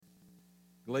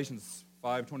Galatians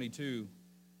 5:22.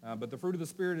 But the fruit of the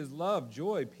Spirit is love,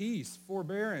 joy, peace,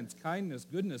 forbearance, kindness,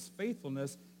 goodness,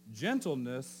 faithfulness,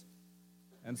 gentleness,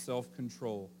 and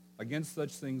self-control. Against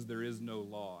such things there is no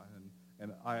law.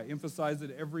 And I emphasize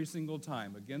it every single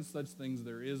time. Against such things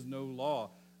there is no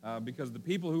law. Because the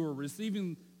people who were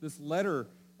receiving this letter,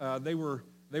 they were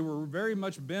very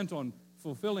much bent on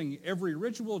fulfilling every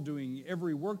ritual, doing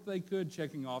every work they could,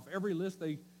 checking off every list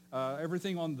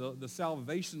everything on the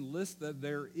salvation list that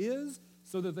there is,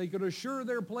 so that they could assure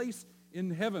their place in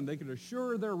heaven. They could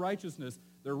assure their righteousness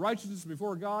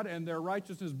before God, and their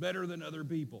righteousness better than other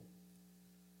people.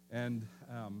 And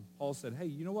Paul said, hey,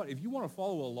 you know what? If you want to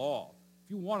follow a law, if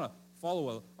you want to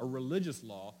follow a religious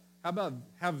law, how about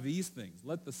have these things?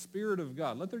 Let the Spirit of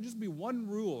God, let there just be one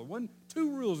rule, two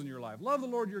rules in your life. Love the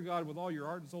Lord your God with all your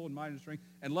heart and soul and mind and strength,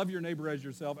 and love your neighbor as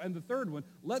yourself. And the third one,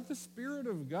 let the Spirit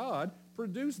of God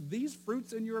produce these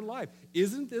fruits in your life.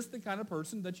 Isn't this the kind of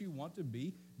person that you want to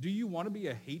be? Do you want to be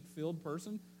a hate-filled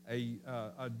person?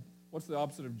 What's the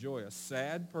opposite of joy? A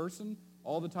sad person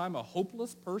all the time? A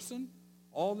hopeless person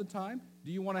all the time?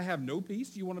 Do you want to have no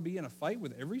peace? Do you want to be in a fight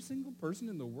with every single person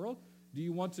in the world? Do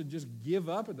you want to just give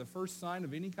up at the first sign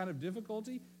of any kind of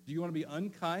difficulty? Do you want to be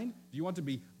unkind? Do you want to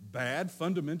be bad,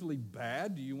 fundamentally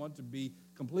bad? Do you want to be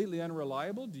completely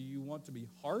unreliable? Do you want to be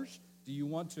harsh? Do you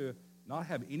want to not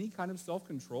have any kind of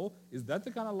self-control? Is that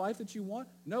the kind of life that you want?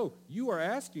 No, you are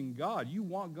asking God. You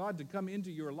want God to come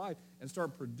into your life and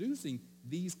start producing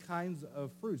these kinds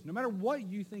of fruits. No matter what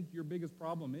you think your biggest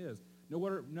problem is,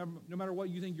 no matter what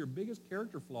you think your biggest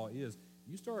character flaw is,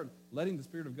 you start letting the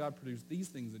Spirit of God produce these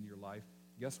things in your life,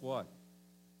 guess what?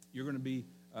 You're going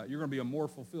to be a more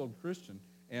fulfilled Christian.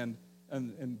 And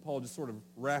Paul just sort of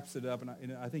wraps it up,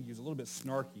 and I think he's a little bit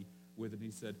snarky with it.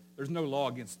 He said, there's no law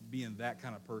against being that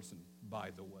kind of person,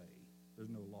 by the way. There's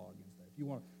no law against that. If you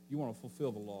want to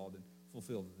fulfill the law, then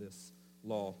fulfill this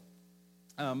law.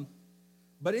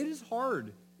 But it is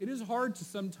hard. It is hard to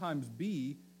sometimes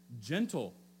be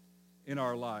gentle in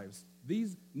our lives.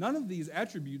 None of these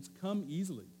attributes come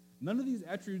easily. None of these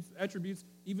attributes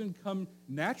even come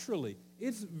naturally.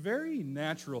 It's very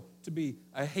natural to be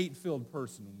a hate-filled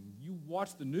person. When you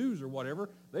watch the news or whatever,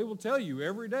 they will tell you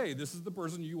every day, this is the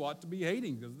person you ought to be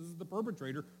hating because this is the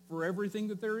perpetrator for everything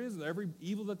that there is, every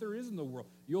evil that there is in the world.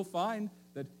 You'll find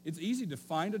that it's easy to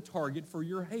find a target for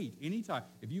your hate anytime.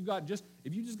 If you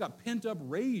just got pent-up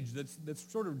rage that's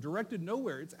sort of directed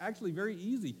nowhere, it's actually very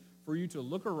easy for you to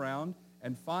look around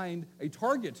and find a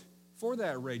target for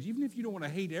that rage. Even if you don't want to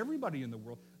hate everybody in the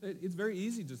world, it's very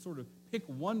easy to sort of pick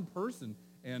one person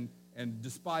and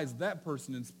despise that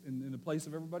person in the place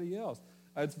of everybody else.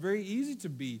 It's very easy to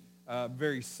be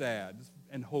very sad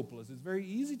and hopeless. It's very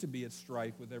easy to be at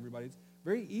strife with everybody. It's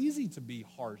very easy to be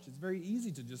harsh. It's very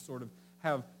easy to just sort of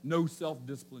have no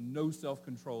self-discipline, no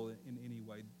self-control in any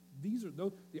way.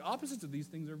 The opposites of these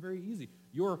things are very easy.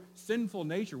 Your sinful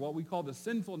nature, what we call the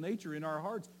sinful nature in our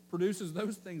hearts, produces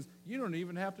those things. You don't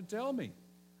even have to tell me.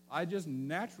 I just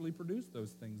naturally produce those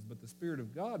things. But the Spirit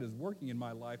of God is working in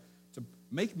my life to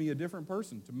make me a different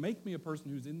person, to make me a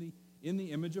person who's in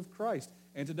the image of Christ.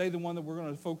 And today the one that we're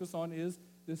going to focus on is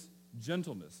this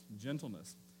gentleness.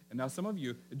 And now some of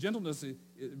you, gentleness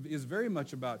is very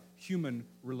much about human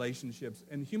relationships.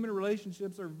 And human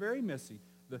relationships are very messy.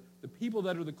 The people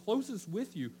that are the closest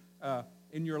with you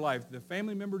in your life, the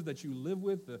family members that you live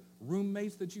with, the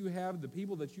roommates that you have, the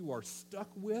people that you are stuck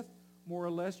with, more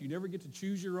or less. You never get to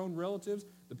choose your own relatives.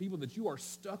 The people that you are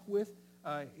stuck with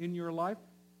in your life,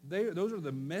 those are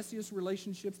the messiest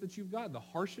relationships that you've got,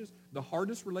 the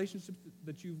hardest relationships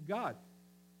that you've got.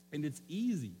 And it's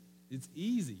easy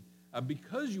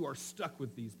because you are stuck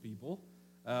with these people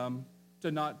to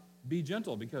not be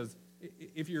gentle. Because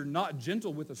if you're not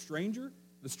gentle with a stranger,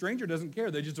 the stranger doesn't care.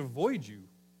 They just avoid you,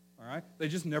 all right? They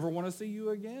just never want to see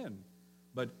you again.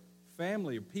 But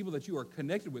family, people that you are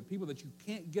connected with, people that you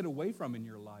can't get away from in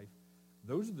your life,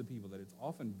 those are the people that it's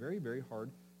often very, very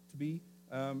hard to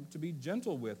be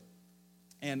gentle with.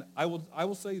 And I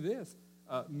will say this.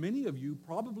 Many of you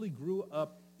probably grew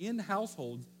up in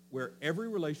households where every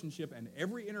relationship and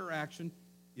every interaction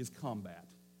is combat.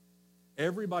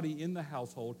 Everybody in the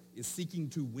household is seeking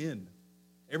to win.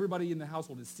 Everybody in the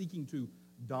household is seeking to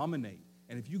dominate.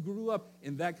 And if you grew up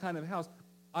in that kind of house,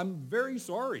 I'm very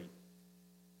sorry.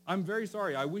 I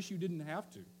wish you didn't have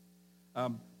to.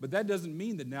 But that doesn't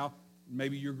mean that now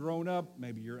maybe you're grown up,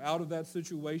 maybe you're out of that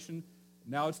situation.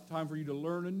 Now it's time for you to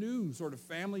learn a new sort of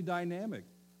family dynamic,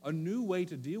 a new way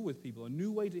to deal with people, a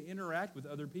new way to interact with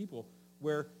other people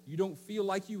where you don't feel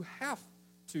like you have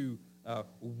to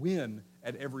win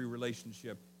at every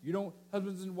relationship.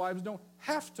 Husbands and wives don't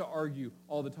have to argue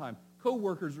all the time.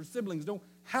 coworkers or siblings don't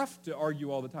have to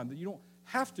argue all the time, that you don't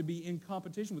have to be in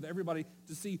competition with everybody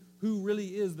to see who really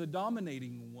is the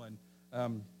dominating one.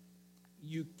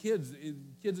 You kids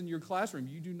in your classroom,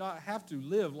 you do not have to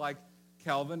live like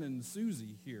Calvin and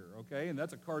Susie here, okay? And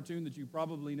that's a cartoon that you've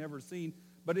probably never seen,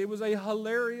 but it was a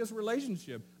hilarious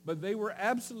relationship. But they were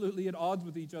absolutely at odds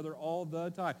with each other all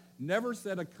the time. Never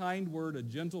said a kind word, a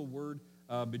gentle word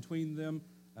between them.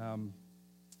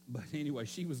 But anyway,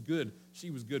 she was good. She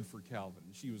was good for Calvin.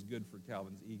 She was good for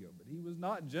Calvin's ego. But he was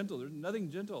not gentle. There's nothing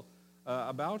gentle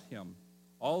about him.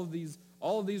 All of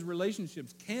these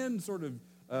relationships can sort of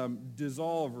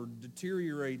dissolve or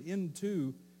deteriorate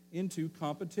into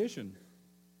competition.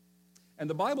 And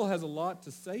the Bible has a lot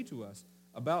to say to us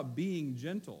about being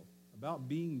gentle,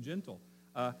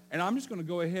 and I'm just going to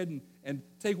go ahead and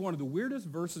take one of the weirdest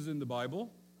verses in the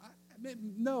Bible.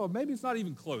 No, maybe it's not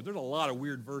even close. There's a lot of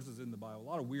weird verses in the Bible, a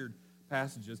lot of weird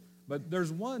passages. But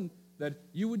there's one that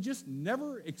you would just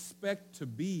never expect to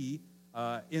be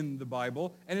in the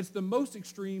Bible, and it's the most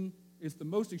extreme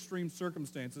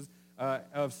circumstances,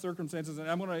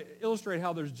 and I'm going to illustrate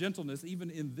how there's gentleness even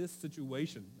in this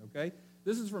situation, okay?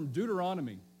 This is from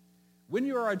Deuteronomy. When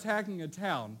you are attacking a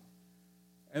town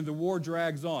and the war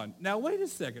drags on. Now, wait a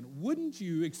second. Wouldn't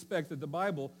you expect that the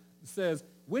Bible says,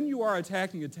 when you are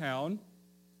attacking a town,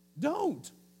 don't.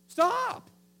 Stop.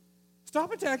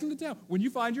 Stop attacking the town. When you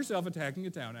find yourself attacking a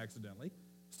town accidentally,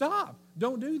 stop.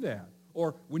 Don't do that.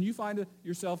 Or when you find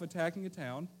yourself attacking a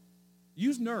town,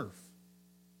 use Nerf.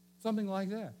 Something like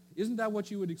that. Isn't that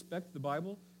what you would expect the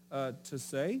Bible to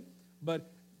say? But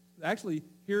actually,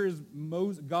 here is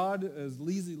God is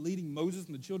leading Moses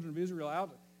and the children of Israel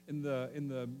out in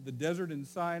the desert in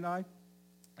Sinai,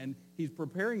 and he's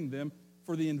preparing them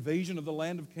for the invasion of the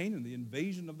land of Canaan, the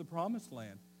invasion of the promised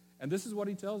land. And this is what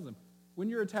he tells them. When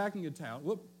you're attacking a town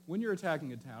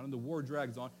and the war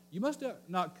drags on, you must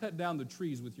not cut down the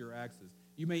trees with your axes.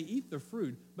 You may eat the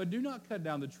fruit, but do not cut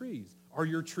down the trees. Are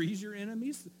your trees your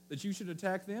enemies that you should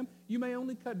attack them? You may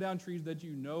only cut down trees that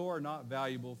you know are not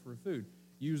valuable for food.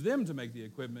 Use them to make the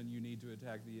equipment you need to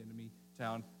attack the enemy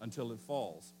town until it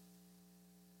falls.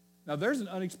 Now, there's an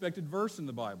unexpected verse in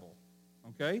the Bible,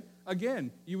 okay?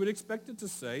 Again, you would expect it to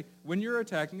say, when you're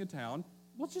attacking a town,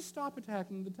 well, just stop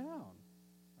attacking the town,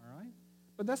 all right?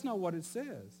 But that's not what it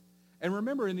says. And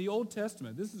remember, in the Old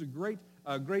Testament, this is a great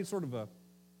sort of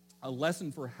a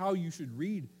lesson for how you should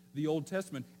read the Old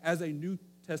Testament as a New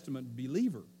Testament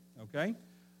believer, okay?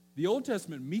 The Old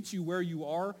Testament meets you where you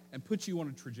are and puts you on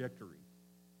a trajectory,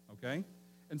 okay?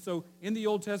 And so in the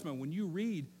Old Testament, when you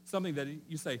read something that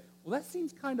you say, well, that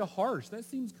seems kind of harsh, that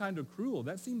seems kind of cruel,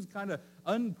 that seems kind of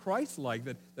un-Christ-like,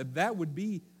 that would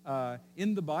be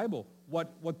in the Bible.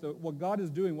 What God is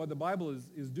doing, what the Bible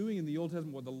is doing in the Old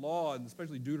Testament, what the law, and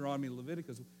especially Deuteronomy and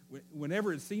Leviticus,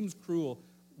 whenever it seems cruel,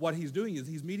 what he's doing is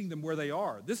he's meeting them where they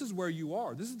are. This is where you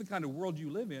are. This is the kind of world you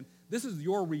live in. This is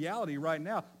your reality right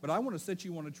now. But I want to set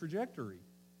you on a trajectory.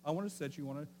 I want to set you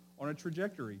on a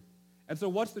trajectory. And so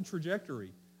what's the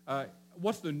trajectory?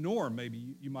 What's the norm,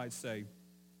 maybe you might say,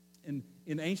 in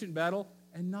ancient battle,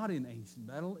 and not in ancient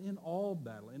battle, in all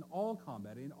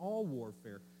combat, in all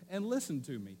warfare. And listen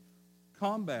to me.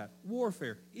 Combat,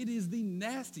 warfare, it is the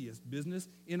nastiest business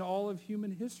in all of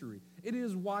human history. It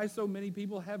is why so many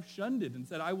people have shunned it and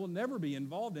said, I will never be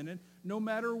involved in it, no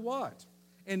matter what.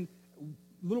 And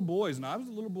little boys, and I was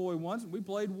a little boy once, and we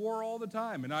played war all the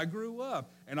time, and I grew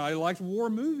up, and I liked war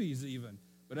movies even.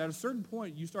 But at a certain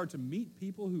point, you start to meet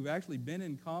people who've actually been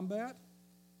in combat.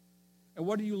 And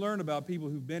what do you learn about people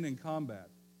who've been in combat?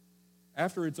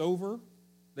 After it's over,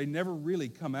 they never really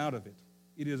come out of it.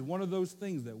 It is one of those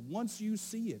things that once you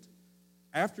see it,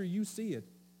 after you see it,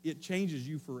 it changes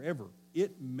you forever.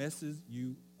 It messes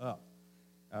you up.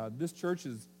 This church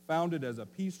is founded as a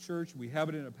peace church. We have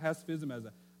it in a pacifism as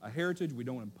a heritage. We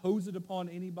don't impose it upon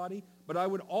anybody. But I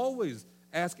would always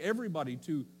ask everybody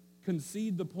to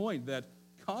concede the point that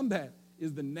combat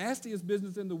is the nastiest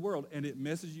business in the world, and it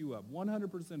messes you up.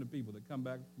 100% of people that come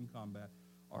back from combat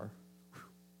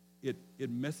it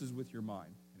messes with your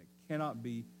mind, and it cannot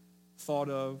be thought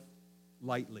of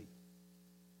lightly.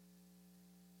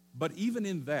 But even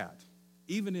in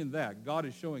that, God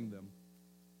is showing them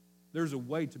there's a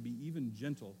way to be even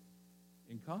gentle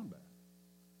in combat.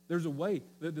 There's a way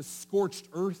that the scorched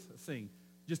earth thing,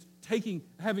 just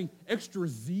having extra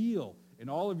zeal in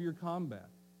all of your combat.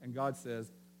 And God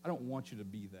says, I don't want you to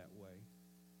be that way.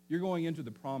 You're going into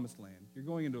the promised land. You're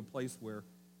going into a place where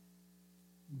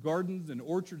gardens and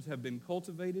orchards have been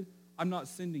cultivated. I'm not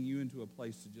sending you into a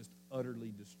place to just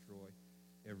utterly destroy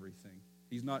everything.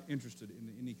 He's not interested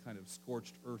in any kind of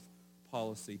scorched earth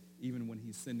policy, even when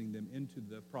he's sending them into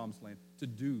the promised land to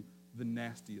do the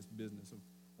nastiest business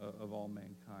of all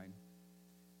mankind.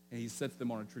 And he sets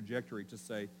them on a trajectory to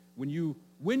say, when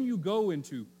you go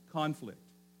into conflict,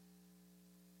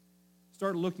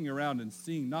 start looking around and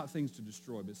seeing not things to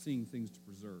destroy, but seeing things to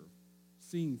preserve,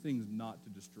 seeing things not to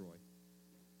destroy.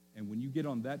 And when you get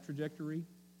on that trajectory,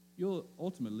 you'll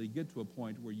ultimately get to a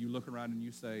point where you look around and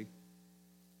you say,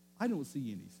 I don't see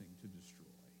anything to destroy.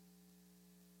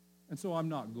 And so I'm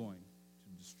not going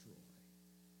to destroy.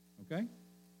 Okay?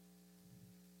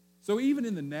 So even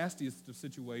in the nastiest of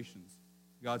situations,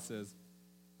 God says,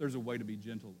 there's a way to be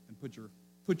gentle and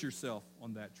put yourself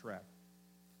on that track.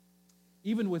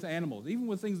 Even with animals, even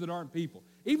with things that aren't people,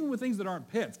 even with things that aren't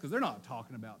pets, because they're not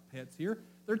talking about pets here.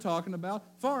 They're talking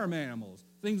about farm animals,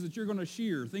 things that you're going to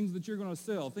shear, things that you're going to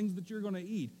sell, things that you're going to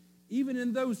eat. Even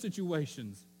in those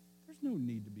situations, there's no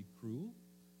need to be cruel.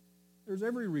 There's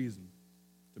every reason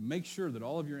to make sure that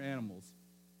all of your animals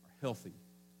are healthy.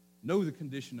 Know the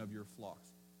condition of your flocks.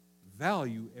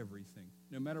 Value everything,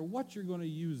 no matter what you're going to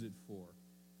use it for.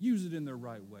 Use it in the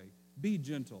right way. Be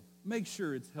gentle. Make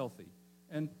sure it's healthy.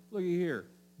 And look here,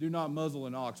 do not muzzle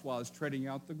an ox while it's treading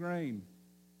out the grain.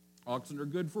 Oxen are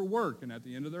good for work, and at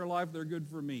the end of their life, they're good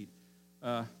for meat.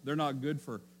 They're not good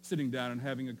for sitting down and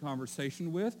having a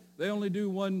conversation with. They only do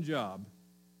one job,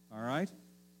 all right?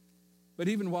 But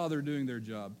even while they're doing their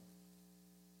job,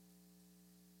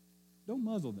 don't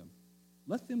muzzle them.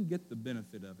 Let them get the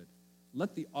benefit of it.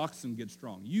 Let the oxen get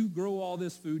strong. You grow all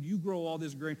this food. You grow all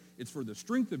this grain. It's for the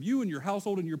strength of you and your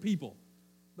household and your people.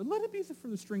 But let it be for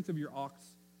the strength of your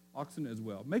oxen as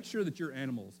well. Make sure that your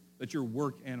animals, that your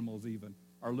work animals even,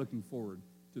 are looking forward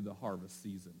to the harvest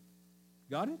season.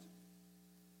 Got it?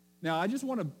 Now, I just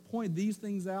want to point these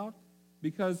things out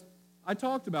because I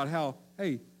talked about how,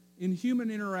 hey, in human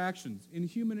interactions,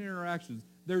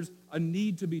 there's a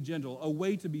need to be gentle, a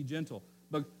way to be gentle.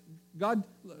 But God,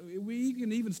 we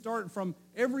can even start from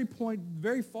every point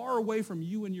very far away from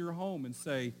you and your home and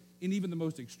say, in even the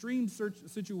most extreme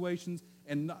situations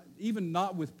and even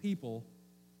not with people,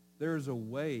 there's a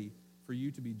way for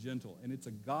you to be gentle. And it's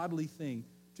a godly thing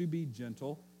to be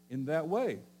gentle in that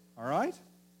way. All right?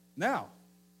 Now,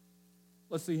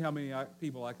 let's see how many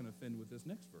people I can offend with this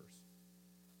next verse.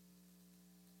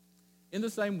 In the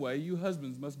same way, you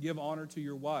husbands must give honor to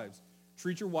your wives.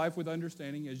 Treat your wife with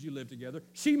understanding as you live together.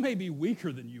 She may be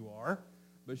weaker than you are,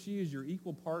 but she is your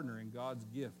equal partner in God's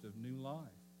gift of new life.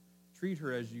 Treat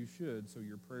her as you should so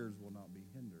your prayers will not be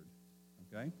hindered.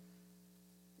 Okay?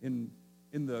 In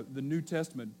the New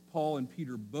Testament, Paul and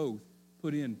Peter both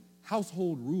put in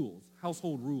household rules.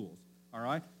 All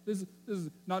right? This is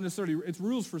not necessarily, it's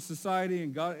rules for society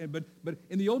and God, but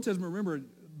in the Old Testament, remember,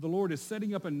 the Lord is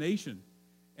setting up a nation.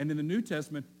 And in the New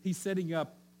Testament, he's setting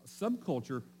up a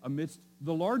subculture amidst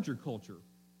the larger culture.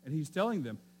 And he's telling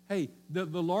them, hey, the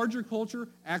larger culture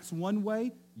acts one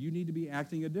way, you need to be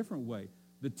acting a different way.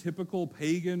 The typical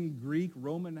pagan, Greek,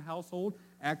 Roman household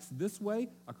acts this way.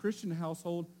 A Christian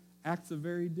household acts a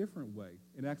very different way.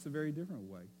 It acts a very different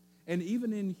way. And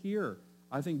even in here,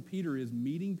 I think Peter is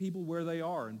meeting people where they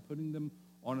are and putting them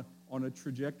on a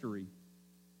trajectory.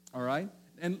 All right?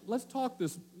 And let's talk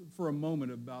this for a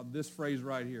moment about this phrase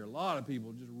right here. A lot of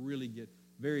people just really get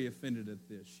very offended at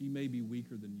this. She may be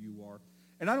weaker than you are.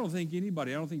 And I don't think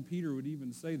Peter would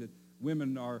even say that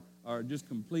women are just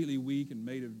completely weak and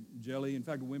made of jelly. In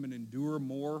fact, women endure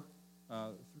more,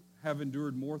 have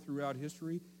endured more throughout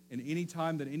history. And any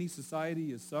time that any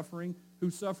society is suffering, who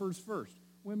suffers first?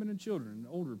 Women and children and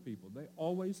older people. They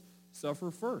always suffer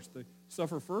first. They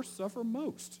suffer first, suffer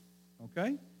most.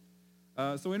 Okay?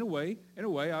 So in a way,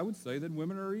 I would say that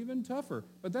women are even tougher.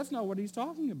 But that's not what he's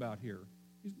talking about here.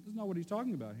 That's not what he's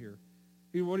talking about here.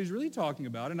 What he's really talking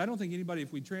about, and I don't think anybody,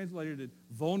 if we translated it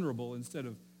vulnerable instead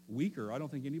of weaker, I don't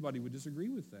think anybody would disagree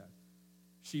with that.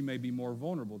 She may be more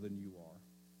vulnerable than you are.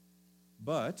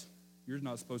 But you're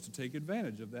not supposed to take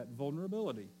advantage of that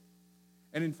vulnerability.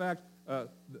 And in fact,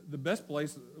 the best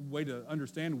way to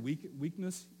understand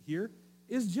weakness here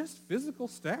is just physical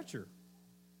stature.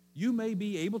 You may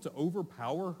be able to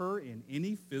overpower her in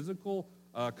any physical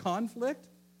conflict,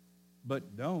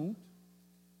 but don't.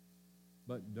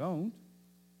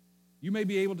 You may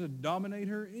be able to dominate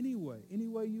her any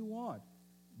way you want,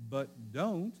 but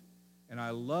don't. And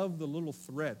I love the little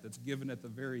threat that's given at the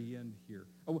very end here.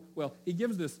 Oh, well, he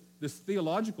gives this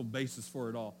theological basis for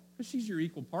it all, because she's your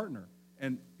equal partner.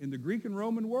 And in the Greek and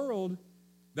Roman world,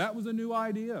 that was a new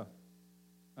idea.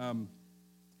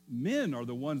 Men are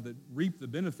the ones that reap the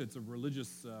benefits of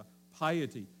religious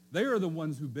piety. They are the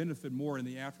ones who benefit more in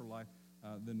the afterlife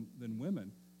than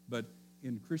women. But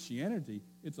in Christianity,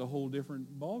 it's a whole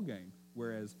different ballgame.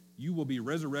 Whereas you will be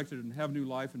resurrected and have new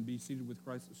life and be seated with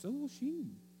Christ, so will she.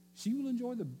 she will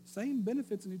enjoy the same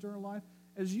benefits in eternal life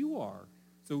as you are.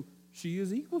 So she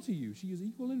is equal to you. She is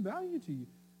equal in value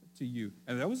to you.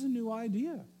 And that was a new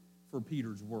idea for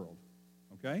Peter's world,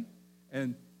 okay?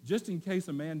 And just in case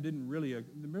a man didn't really,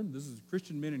 remember this is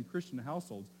Christian men in Christian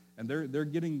households, and they're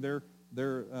getting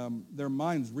their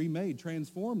minds remade,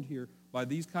 transformed here by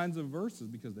these kinds of verses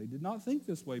because they did not think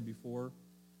this way before.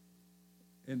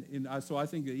 So I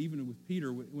think that even with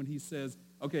Peter, when he says,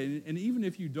 okay, and even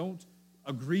if you don't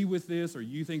agree with this or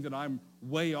you think that I'm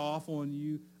way off on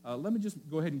you, let me just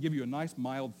go ahead and give you a nice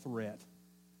mild threat.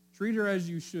 Treat her as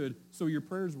you should so your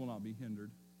prayers will not be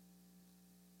hindered.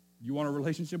 You want a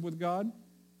relationship with God?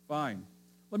 Fine.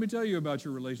 Let me tell you about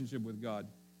your relationship with God.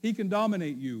 He can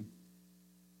dominate you.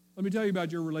 Let me tell you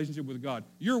about your relationship with God.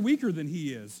 You're weaker than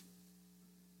he is.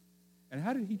 And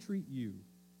how did he treat you?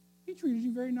 He treated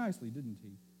you very nicely, didn't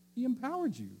he? He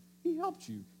empowered you. He helped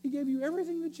you. He gave you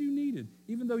everything that you needed,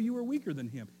 even though you were weaker than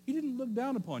him. He didn't look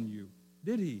down upon you,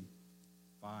 did he?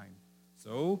 Fine.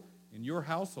 So, in your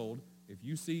household, if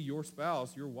you see your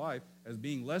spouse, your wife, as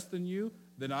being less than you,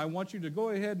 then I want you to go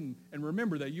ahead and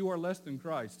remember that you are less than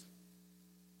Christ.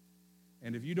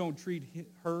 And if you don't treat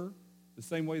her the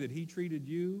same way that he treated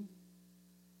you,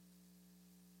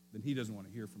 then he doesn't want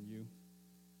to hear from you.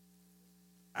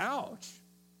 Ouch.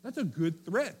 That's a good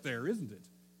threat there, isn't it?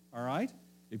 All right?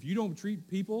 If you don't treat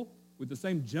people with the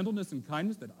same gentleness and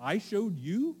kindness that I showed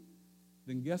you,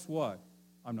 then guess what?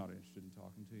 I'm not interested in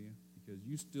talking to you because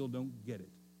you still don't get it.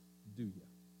 Do you?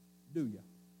 Do you?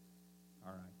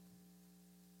 All right.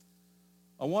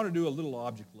 I want to do a little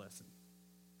object lesson.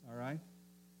 All right?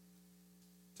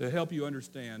 To help you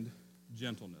understand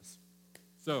gentleness.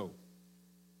 So,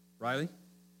 Riley,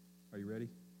 are you ready?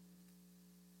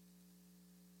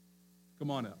 Come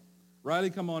on up.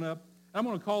 Riley, come on up. I'm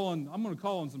going to call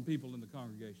on some people in the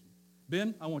congregation.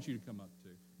 Ben, I want you to come up too.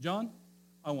 John,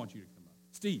 I want you to come up.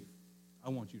 Steve, I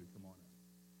want you to come on up.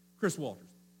 Chris Walters,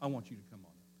 I want you to come on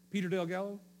up. Peter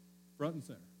Delgallo, front and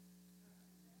center.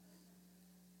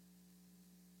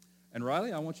 And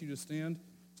Riley, I want you to stand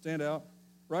out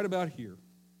right about here.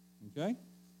 Okay?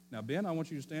 Now, Ben, I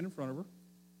want you to stand in front of her.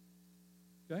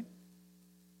 Okay?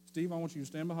 Steve, I want you to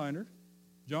stand behind her.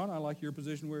 John, I like your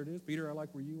position where it is. Peter, I like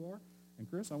where you are. And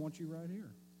Chris, I want you right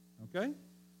here. Okay?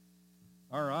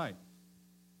 All right.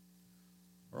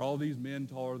 Are all these men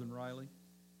taller than Riley?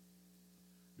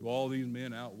 Do all these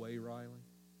men outweigh Riley?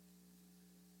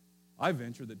 I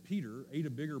venture that Peter ate a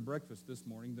bigger breakfast this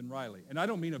morning than Riley. And I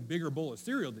don't mean a bigger bowl of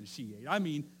cereal than she ate. I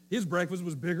mean his breakfast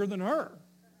was bigger than her.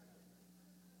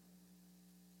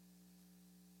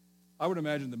 I would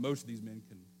imagine that most of these men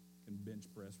can bench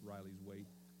press Riley's weight.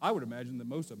 I would imagine that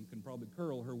most of them can probably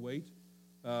curl her weight.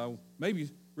 Maybe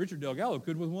Richard Delgallo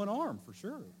could with one arm, for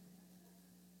sure.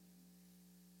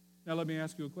 Now let me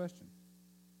ask you a question.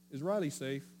 Is Riley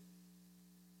safe?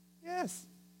 Yes.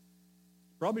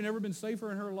 Probably never been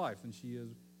safer in her life than she is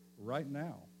right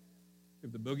now.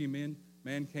 If the boogeyman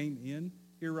came in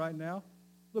here right now,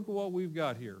 look at what we've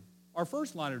got here. Our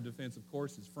first line of defense, of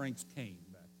course, is Frank's cane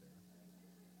back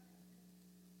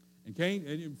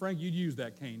there. And Frank, you'd use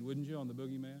that cane, wouldn't you, on the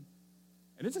boogeyman?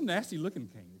 And it's a nasty-looking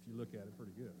cane if you look at it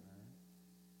pretty good.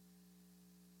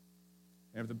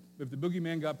 Right? And if the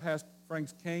boogeyman got past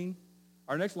Frank's cane,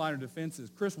 our next line of defense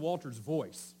is Chris Walters'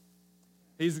 voice.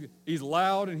 He's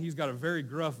loud and he's got a very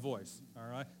gruff voice. All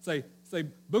right? Say,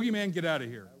 boogeyman, get out of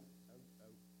here.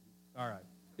 All right.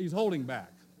 He's holding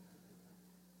back.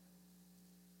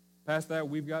 Past that,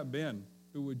 we've got Ben,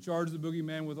 who would charge the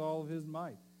boogeyman with all of his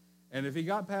might. And if he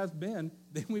got past Ben,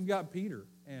 then we've got Peter.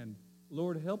 And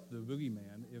Lord help the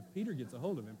boogeyman if Peter gets a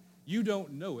hold of him. You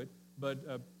don't know it,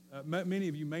 but many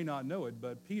of you may not know it,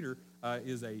 but Peter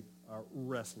is a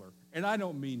wrestler. And I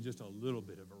don't mean just a little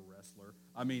bit of a wrestler.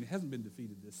 I mean, hasn't been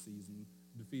defeated this season.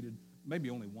 Defeated maybe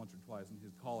only once or twice in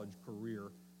his college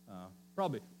career.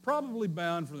 Probably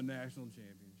bound for the national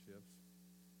championships.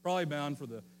 Probably bound for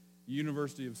the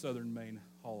University of Southern Maine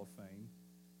Hall of Fame.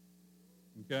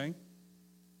 Okay?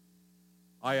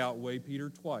 I outweigh Peter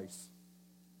twice.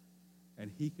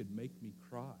 And he could make me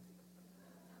cry.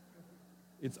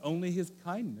 It's only his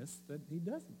kindness that he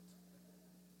doesn't.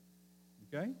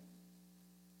 Okay?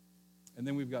 And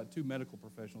then we've got two medical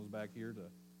professionals back here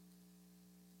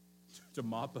to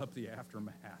mop up the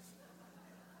aftermath.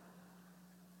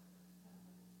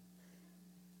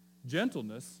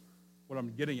 Gentleness, what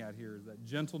I'm getting at here is that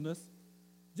gentleness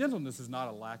is not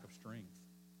a lack of strength.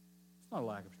 It's not a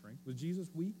lack of strength. Was Jesus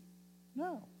weak?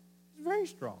 No. He's very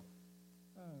strong.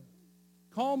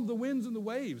 Calmed the winds and the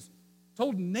waves.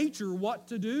 Told nature what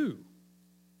to do.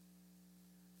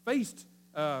 Faced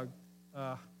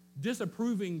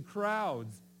disapproving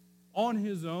crowds on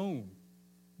his own,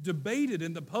 debated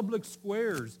in the public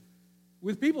squares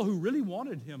with people who really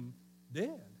wanted him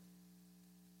dead.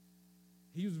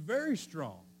 He was very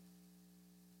strong.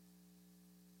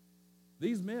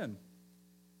 These men,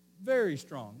 very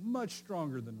strong, much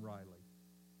stronger than Riley.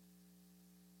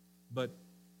 But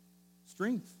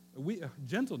strength,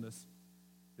 gentleness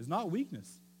is not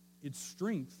weakness. It's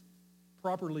strength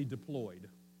properly deployed.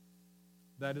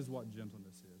 That is what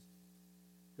gentleness is.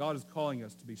 God is calling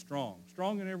us to be strong.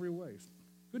 Strong in every way.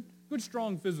 Good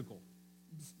strong physical.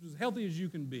 As healthy as you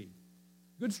can be.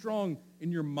 Good strong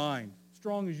in your mind.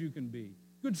 Strong as you can be.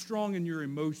 Good strong in your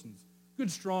emotions.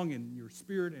 Good strong in your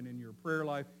spirit and in your prayer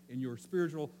life, in your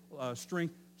spiritual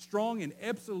strength. Strong in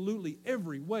absolutely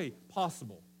every way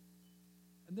possible.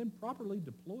 And then properly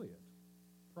deploy it.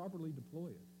 Properly deploy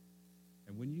it.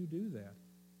 And when you do that,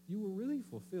 you will really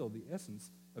fulfill the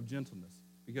essence of gentleness.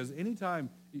 Because anytime,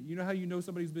 you know how you know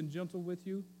somebody's been gentle with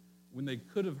you? When they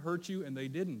could have hurt you and they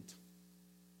didn't.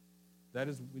 That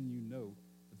is when you know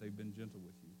that they've been gentle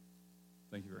with you.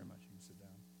 Thank you very much. You can sit down.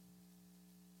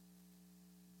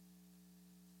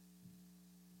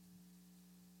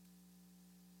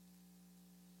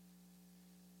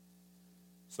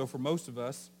 So for most of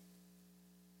us,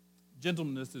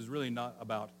 gentleness is really not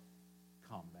about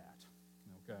combat,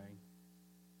 okay?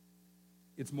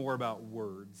 It's more about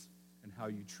words and how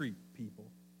you treat people.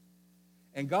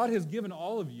 And God has given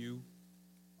all of you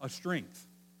a strength.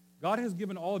 God has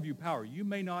given all of you power. You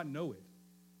may not know it,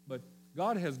 but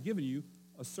God has given you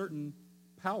a certain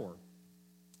power.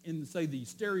 In, say, the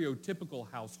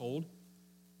stereotypical household,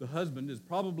 the husband is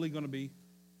probably going to be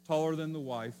taller than the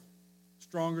wife,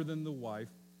 stronger than the wife,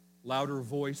 louder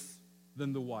voice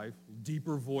than the wife,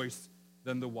 deeper voice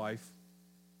than the wife.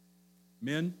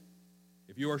 Men,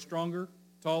 if you are stronger,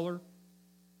 taller,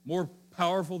 more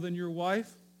powerful than your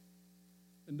wife,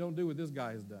 then don't do what this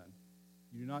guy has done.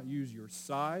 You do not use your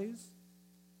size,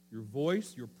 your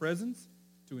voice, your presence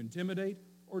to intimidate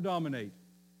or dominate.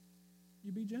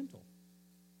 You be gentle,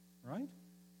 right?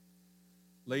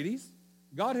 Ladies,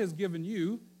 God has given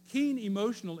you keen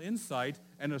emotional insight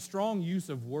and a strong use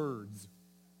of words.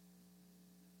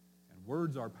 And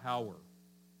words are power.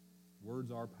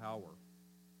 Words are power.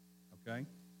 Okay?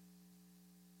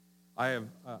 I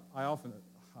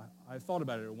thought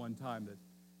about it at one time that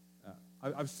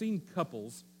I've seen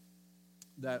couples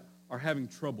that are having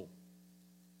trouble.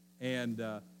 And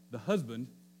the husband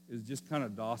is just kind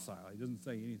of docile. He doesn't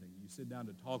say anything. You sit down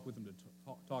to talk with him,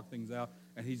 to talk things out,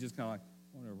 and he's just kind of like,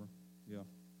 whatever, yeah,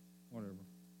 whatever.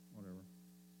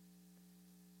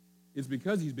 It's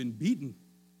because he's been beaten.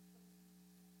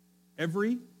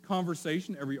 Every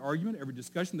conversation, every argument, every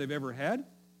discussion they've ever had,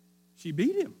 she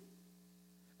beat him.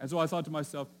 And so I thought to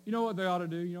myself, you know what they ought to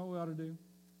do? You know what we ought to do?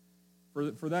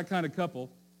 For that kind of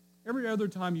couple, every other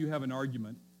time you have an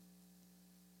argument,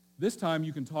 this time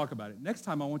you can talk about it. Next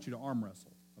time I want you to arm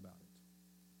wrestle about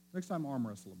it. Next time arm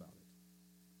wrestle about it.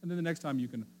 And then the next time you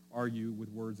can argue with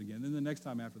words again. And then the next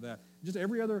time after that. Just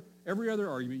every other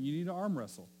argument you need to arm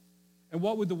wrestle. And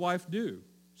what would the wife do?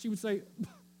 She would say,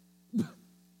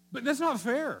 but that's not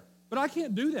fair. But I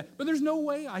can't do that. But there's no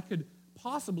way I could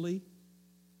possibly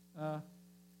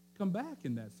come back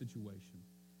in that situation.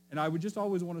 And I would just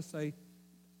always want to say,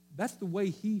 that's the way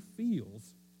he feels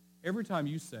every time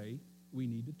you say, we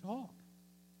need to talk.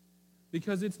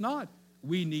 Because it's not,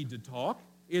 we need to talk.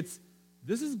 It's,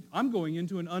 I'm going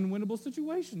into an unwinnable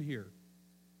situation here.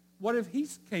 What if he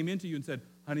came into you and said,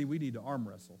 honey, we need to arm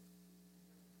wrestle?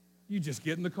 You just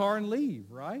get in the car and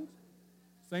leave, right?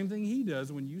 Same thing he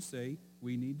does when you say,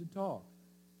 we need to talk.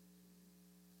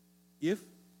 If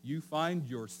you find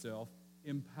yourself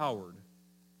empowered,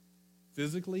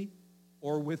 physically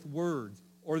or with words,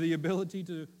 or the ability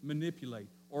to manipulate,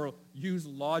 or use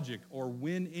logic, or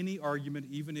win any argument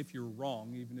even if you're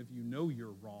wrong, even if you know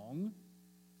you're wrong,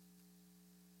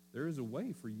 there is a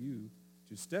way for you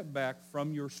to step back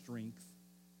from your strength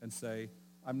and say,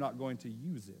 I'm not going to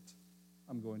use it.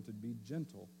 I'm going to be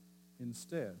gentle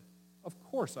instead. Of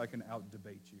course I can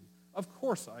out-debate you. Of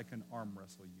course I can arm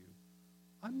wrestle you.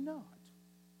 I'm not.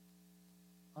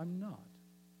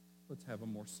 Let's have a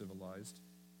more civilized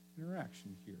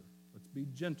interaction here. Let's be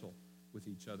gentle with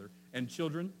each other. And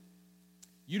children,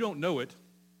 you don't know it,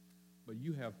 but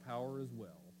you have power as well.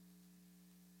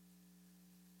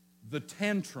 The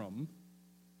tantrum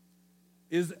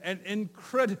is an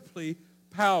incredibly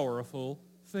powerful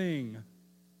thing.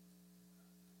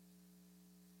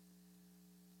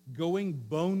 Going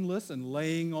boneless and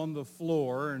laying on the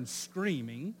floor and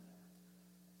screaming,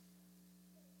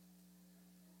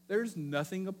 there's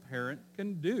nothing a parent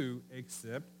can do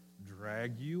except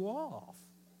drag you off.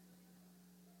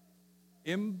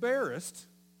 embarrassed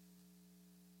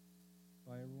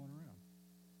by everyone around.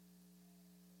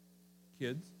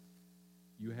 Kids,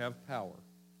 you have power.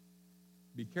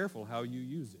 Be careful how you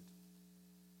use it.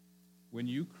 When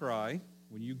you cry,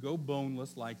 when you go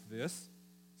boneless like this,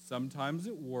 sometimes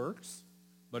it works,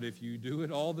 but if you do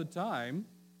it all the time,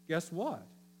 guess what?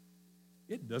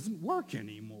 It doesn't work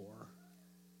anymore.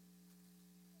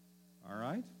 All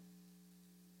right?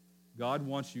 God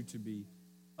wants you to be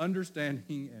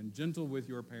understanding and gentle with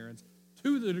your parents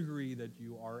to the degree that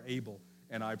you are able.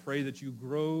 And I pray that you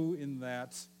grow in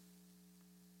that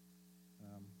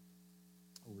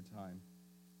over time.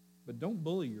 But don't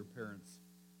bully your parents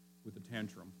with a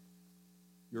tantrum.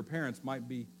 Your parents might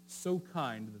be so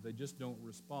kind that they just don't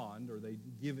respond or they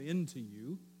give in to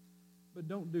you, but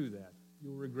don't do that.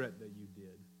 You'll regret that you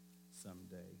did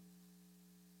someday.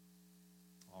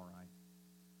 All right.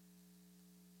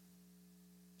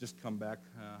 Just come back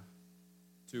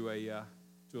to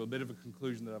a bit of a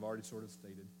conclusion that I've already sort of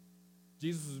stated.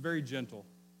 Jesus was very gentle.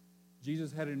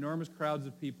 Jesus had enormous crowds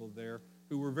of people there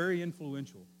who were very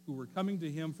influential, who were coming to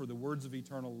him for the words of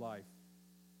eternal life.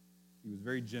 He was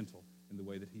very gentle in the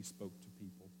way that he spoke to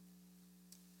people.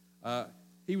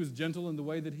 He was gentle in the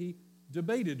way that he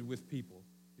debated with people.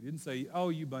 He didn't say, "Oh,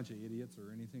 you bunch of idiots,"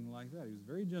 or anything like that. He was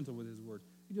very gentle with his words.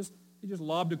 He just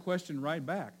lobbed a question right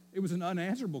back. It was an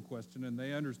unanswerable question, and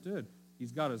they understood.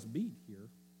 He's got us beat here.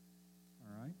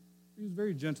 All right? He was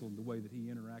very gentle in the way that he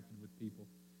interacted with people.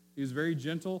 He was very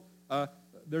gentle.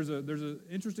 There's an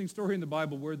interesting story in the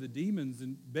Bible where the demons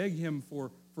beg him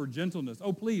for gentleness.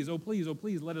 Oh, please,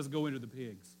 let us go into the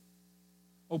pigs.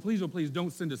 Oh, please,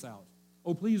 don't send us out.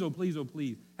 Oh, please,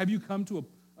 please. Have you come to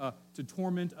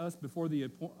torment us before the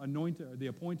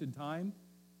appointed time?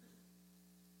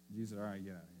 Jesus said, all right,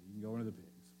 get out of here. You can go into the pigs.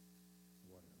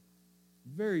 Whatever.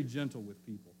 Very gentle with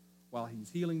people while he's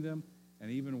healing them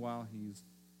and even while he's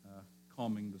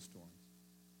calming the storms.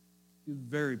 He's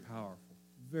very powerful,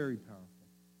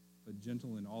 but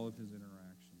gentle in all of his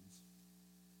interactions.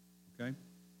 Okay?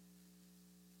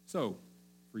 So,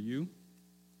 for you,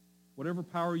 whatever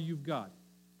power you've got,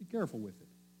 be careful with it.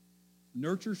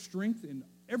 Nurture strength in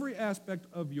every aspect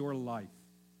of your life,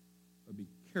 but be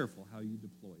careful how you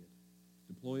deploy it.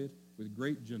 Deploy it with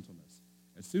great gentleness.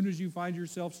 As soon as you find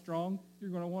yourself strong, you're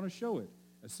going to want to show it.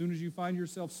 As soon as you find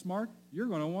yourself smart, you're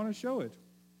going to want to show it.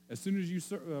 As soon as you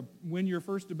win your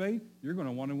first debate, you're going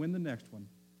to want to win the next one.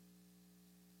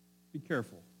 Be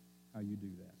careful how you do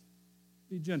that.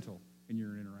 Be gentle in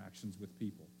your interactions with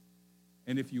people.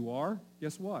 And if you are,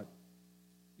 guess what?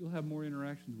 You'll have more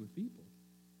interactions with people.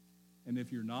 And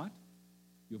if you're not,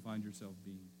 you'll find yourself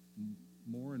being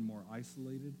more and more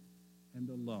isolated and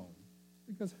alone.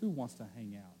 Because who wants to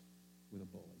hang out with a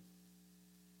bully?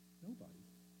 Nobody.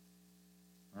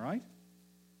 All right?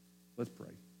 Let's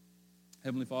pray.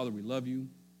 Heavenly Father, we love you.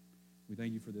 We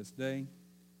thank you for this day.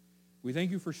 We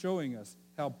thank you for showing us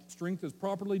how strength is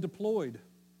properly deployed.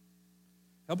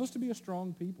 Help us to be a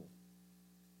strong people,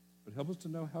 but help us to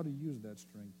know how to use that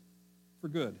strength for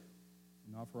good,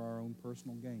 and not for our own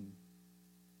personal gain.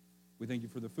 We thank you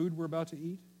for the food we're about to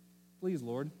eat. Please,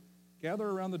 Lord, gather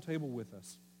around the table with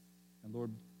us. And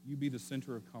Lord, you be the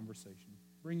center of conversation.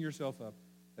 Bring yourself up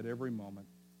at every moment.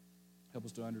 Help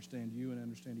us to understand you and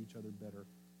understand each other better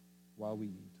while we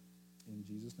eat. In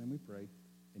Jesus' name we pray.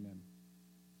 Amen.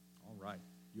 All right.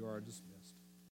 You are dismissed.